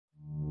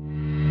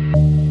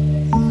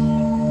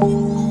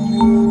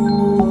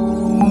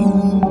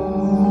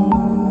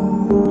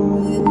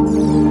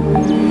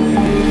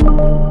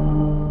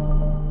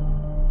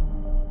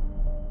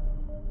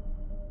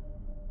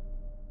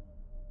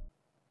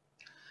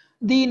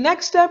The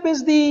next step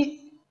is the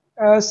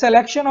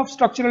selection of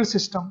structural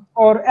system,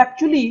 or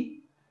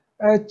actually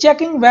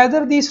checking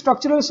whether the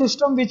structural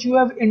system which you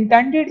have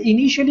intended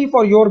initially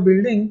for your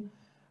building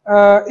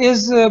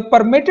is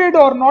permitted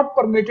or not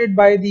permitted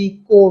by the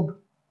code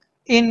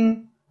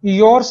in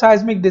your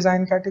seismic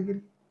design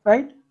category,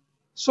 right?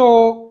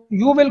 So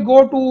you will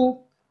go to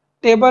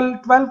table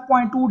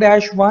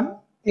 12.2-1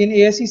 in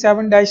ASCE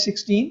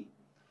 7-16,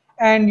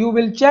 and you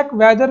will check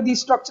whether the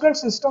structural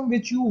system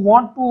which you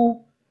want to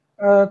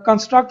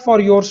construct for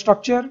your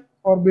structure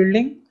or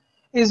building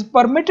is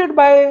permitted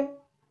by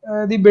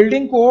the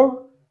building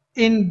code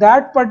in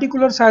that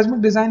particular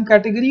seismic design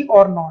category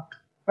or not,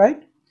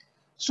 right?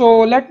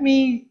 So let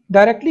me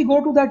directly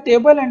go to that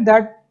table, and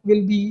that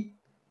will be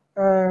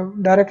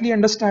directly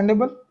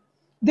understandable.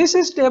 This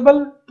is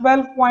table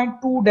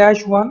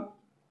 12.2-1,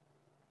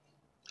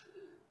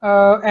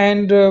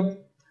 and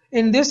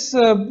in this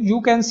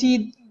you can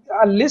see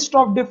a list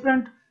of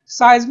different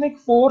seismic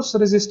force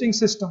resisting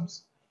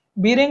systems,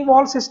 bearing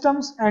wall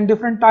systems and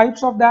different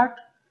types of that,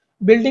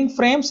 building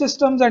frame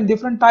systems and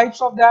different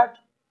types of that,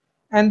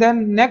 and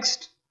then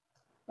next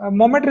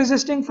moment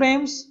resisting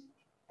frames,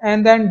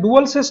 and then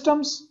dual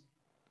systems,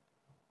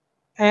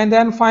 and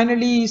then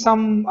finally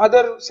some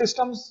other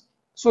systems.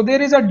 So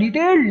there is a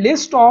detailed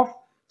list of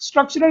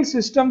structural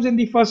systems in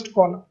the first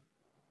column.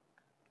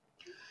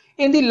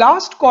 In the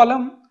last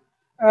column,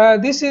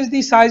 this is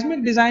the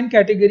seismic design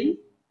category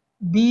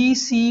B,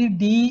 C,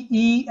 D,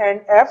 E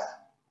and F,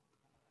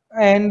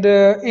 and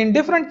in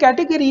different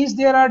categories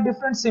there are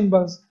different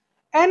symbols.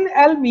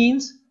 NL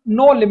means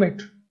no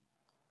limit,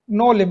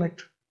 no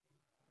limit,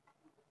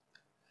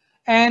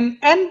 and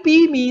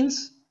NP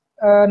means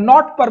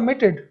not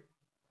permitted,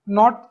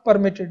 not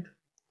permitted,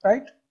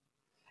 right?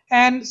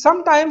 And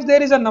sometimes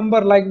there is a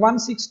number like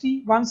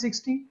 160,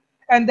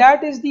 and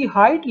that is the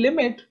height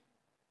limit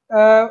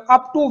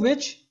up to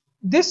which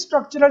this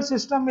structural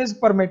system is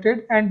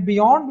permitted, and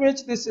beyond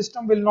which this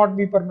system will not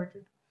be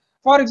permitted.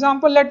 For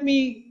example, let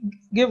me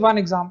give one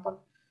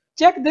example.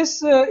 Check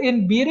this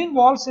in bearing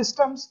wall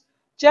systems.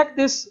 Check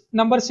this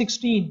number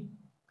 16.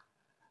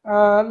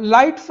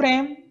 Light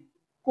frame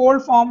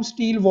cold form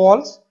steel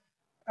walls,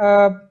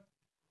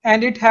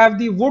 and it have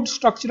the wood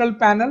structural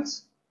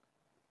panels.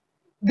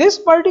 This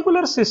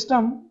particular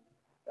system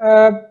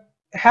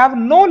have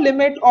no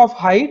limit of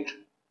height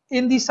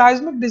in the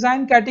seismic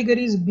design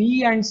categories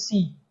B and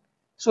C.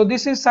 So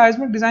this is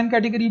seismic design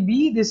category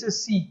B, this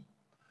is C.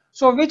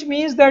 So which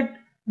means that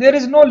there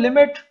is no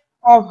limit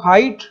of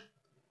height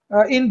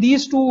in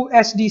these two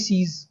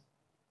SDCs.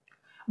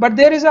 But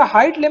there is a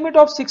height limit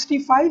of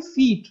 65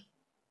 feet.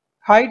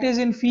 Height is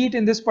in feet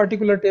in this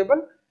particular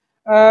table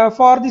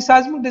for the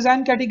seismic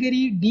design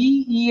category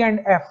D, E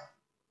and F,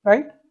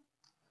 right?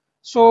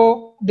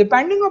 So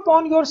depending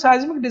upon your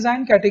seismic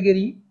design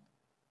category,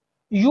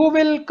 you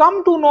will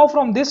come to know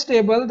from this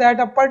table that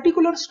a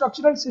particular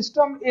structural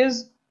system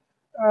is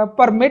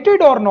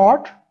permitted or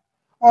not,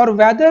 or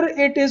whether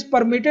it is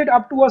permitted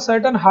up to a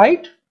certain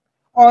height,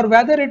 or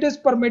whether it is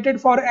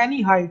permitted for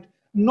any height.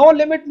 No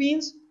limit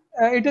means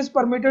it is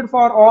permitted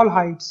for all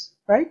heights,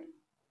 right?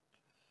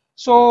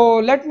 So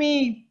let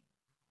me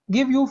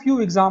give you few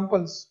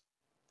examples.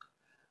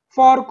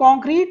 For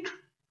concrete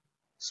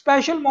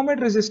special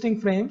moment resisting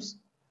frames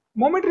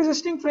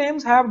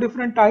have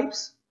different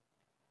types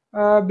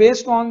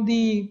based on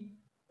the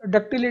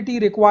ductility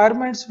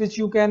requirements which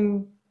you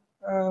can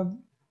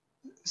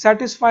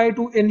satisfy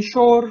to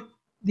ensure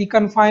the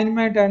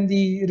confinement and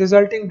the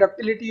resulting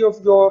ductility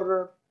of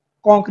your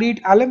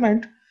concrete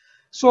element.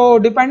 So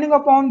depending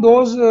upon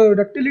those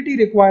ductility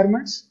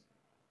requirements,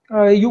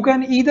 you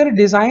can either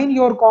design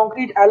your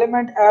concrete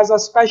element as a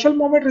special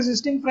moment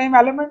resisting frame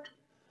element,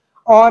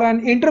 or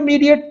an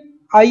intermediate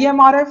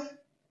IMRF,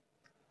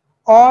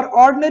 or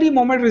ordinary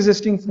moment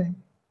resisting frame.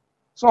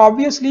 So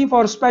obviously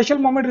for special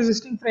moment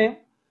resisting frame,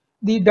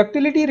 the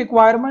ductility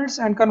requirements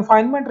and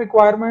confinement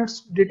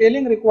requirements,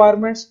 detailing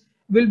requirements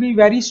will be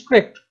very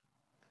strict.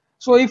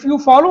 So if you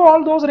follow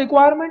all those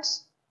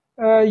requirements,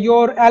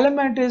 your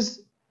element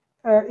is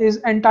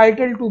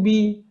entitled to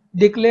be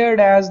declared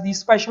as the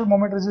special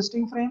moment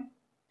resisting frame.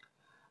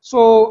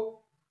 So,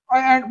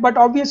 but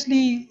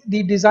obviously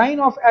the design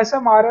of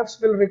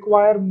SMRFs will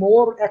require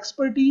more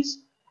expertise,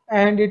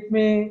 and it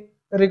may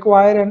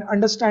require an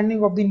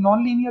understanding of the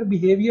nonlinear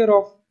behavior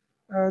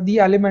of the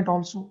element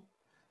also.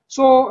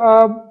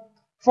 So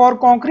for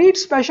concrete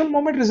special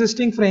moment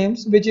resisting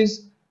frames, which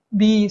is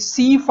the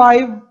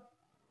C5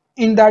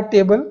 in that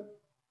table,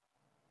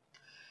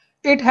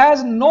 it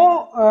has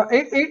no,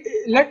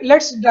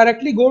 let's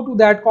directly go to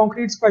that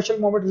concrete special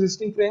moment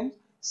resisting frame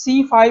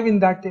C5 in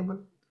that table.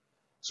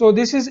 So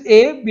this is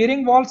A,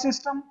 bearing wall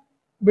system,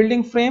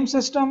 building frame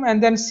system,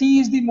 and then C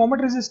is the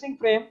moment resisting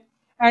frame,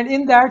 and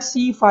in that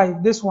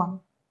C5, this one,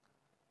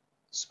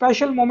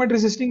 special moment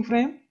resisting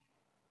frame,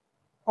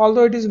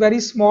 although it is very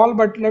small,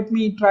 but let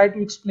me try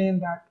to explain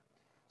that.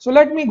 So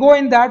let me go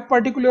in that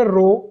particular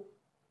row,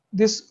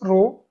 this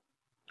row,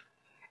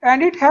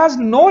 and it has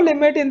no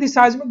limit in the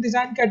seismic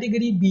design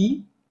category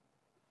B,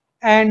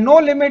 and no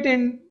limit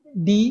in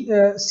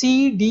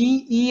C,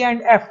 D, E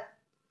and F,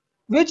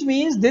 which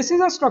means this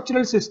is a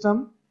structural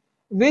system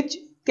which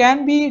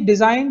can be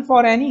designed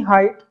for any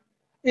height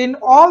in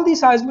all the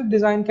seismic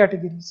design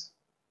categories.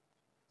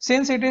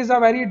 Since it is a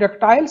very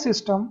ductile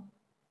system,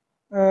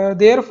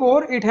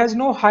 therefore it has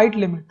no height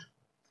limit.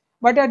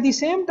 But at the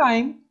same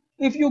time,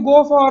 if you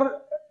go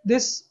for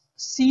this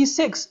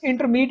C6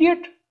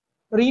 intermediate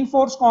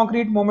reinforced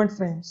concrete moment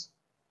frames,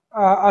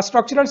 a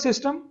structural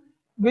system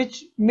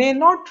which may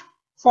not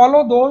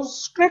follow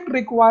those strict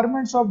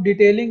requirements of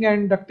detailing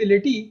and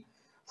ductility,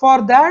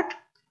 for that,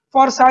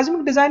 for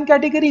seismic design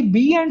category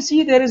B and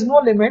C there is no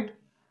limit,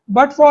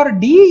 but for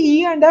D,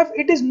 E and F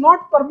it is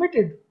not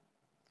permitted.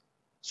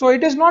 So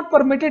it is not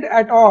permitted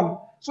at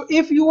all. So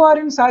if you are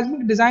in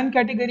seismic design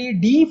category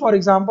D, for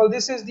example,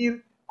 this is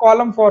the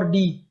column for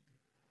D,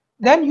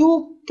 then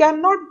you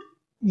cannot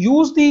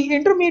use the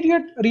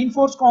intermediate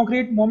reinforced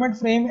concrete moment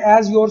frame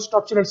as your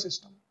structural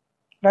system,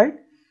 right?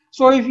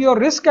 So if your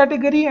risk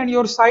category and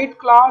your site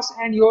class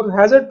and your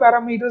hazard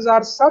parameters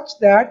are such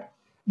that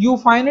you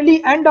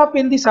finally end up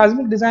in the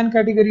seismic design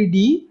category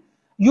D,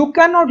 you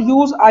cannot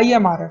use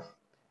IMRF,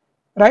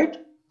 right?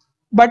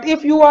 But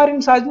if you are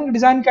in seismic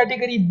design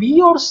category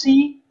B or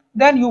C,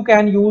 then you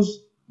can use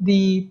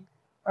the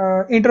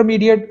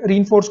intermediate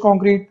reinforced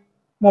concrete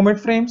moment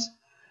frames.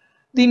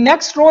 The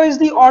next row is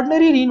the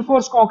ordinary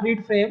reinforced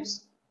concrete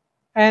frames,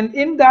 and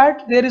in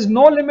that there is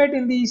no limit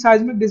in the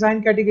seismic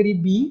design category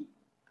B,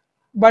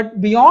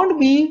 but beyond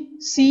B,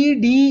 C,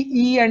 D,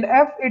 E and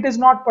F it is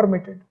not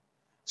permitted.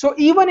 So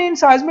even in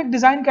seismic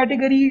design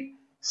category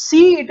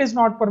C it is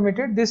not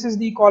permitted. This is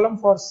the column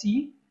for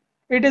C.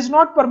 It is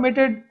not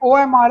permitted.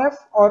 OMRF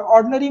or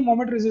ordinary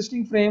moment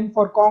resisting frame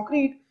for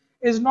concrete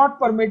is not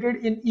permitted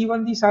in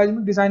even the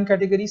seismic design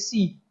category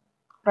C,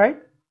 right?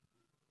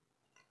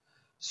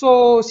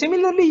 So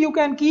similarly you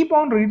can keep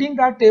on reading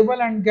that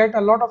table and get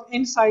a lot of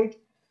insight.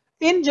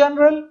 In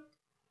general,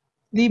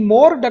 the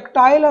more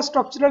ductile a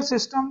structural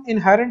system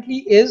inherently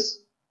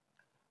is,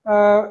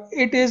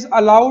 it is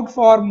allowed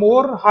for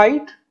more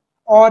height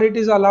or it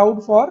is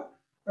allowed for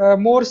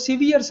more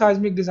severe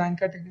seismic design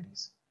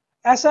categories.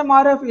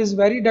 SMRF is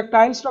very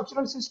ductile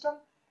structural system.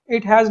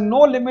 It has no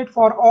limit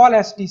for all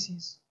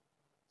SDCs.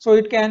 So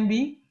it can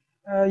be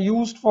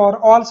used for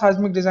all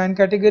seismic design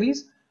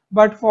categories.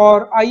 But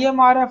for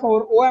IMRF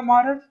or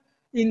OMRF,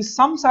 in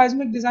some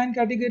seismic design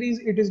categories,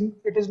 it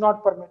is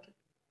not permitted,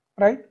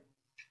 right?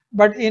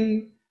 But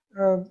in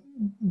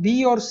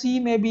B or C,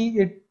 maybe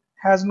it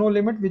has no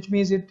limit, which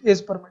means it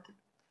is permitted.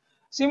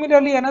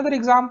 Similarly, another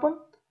example,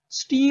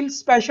 steel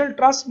special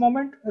truss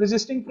moment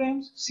resisting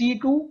frames,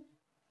 C2.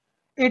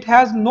 It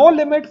has no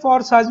limit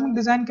for seismic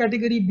design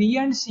category B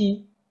and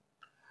C.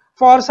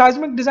 For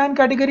seismic design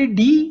category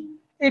D,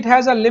 it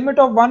has a limit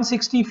of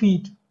 160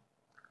 feet,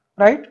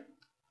 right?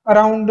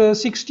 Around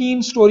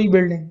 16-story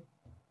building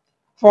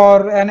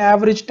for an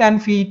average 10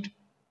 feet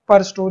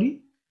per story.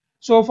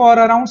 So for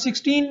around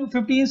 16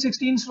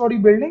 story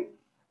building,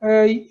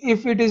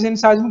 if it is in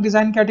seismic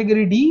design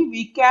category D,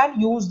 we can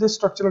use this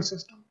structural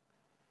system.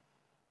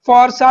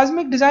 For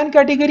seismic design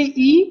category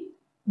E,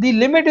 the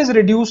limit is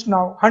reduced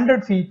now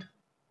 100 feet.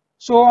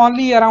 So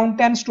only around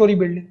 10-story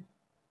building.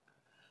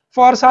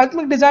 For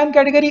seismic design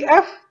category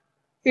F,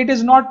 it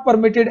is not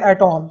permitted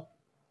at all,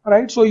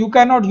 right? So you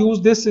cannot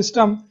use this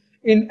system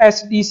in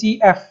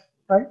SDCF,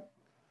 right?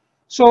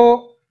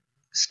 So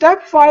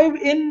step 5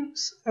 in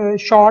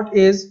short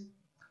is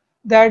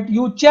that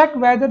you check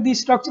whether the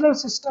structural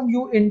system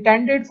you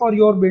intended for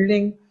your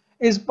building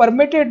is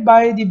permitted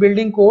by the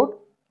building code,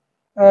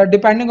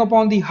 depending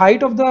upon the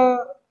height of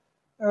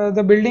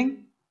the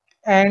building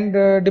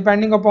and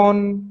depending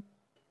upon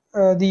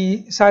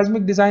the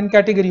seismic design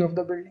category of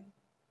the building.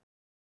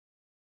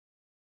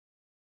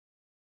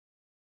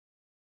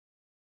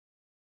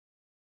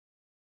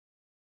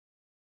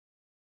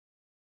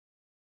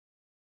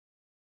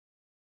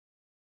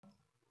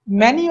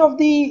 Many of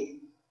the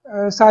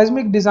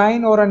seismic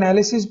design or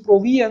analysis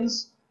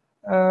provisions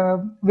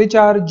which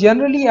are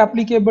generally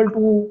applicable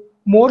to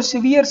more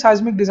severe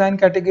seismic design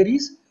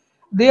categories,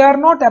 they are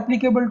not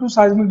applicable to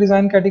seismic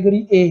design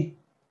category A,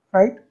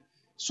 right?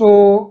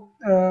 So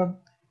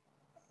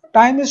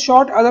time is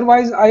short,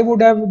 otherwise I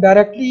would have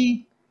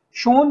directly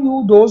shown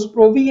you those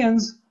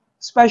provisions,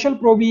 special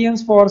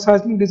provisions for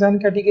seismic design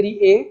category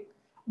A.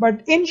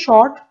 But in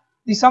short,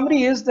 the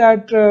summary is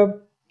that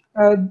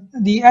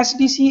the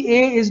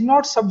SDCA is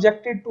not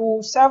subjected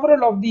to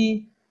several of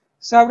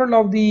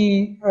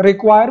the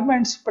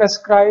requirements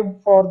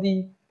prescribed for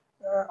the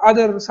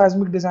other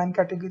seismic design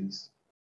categories.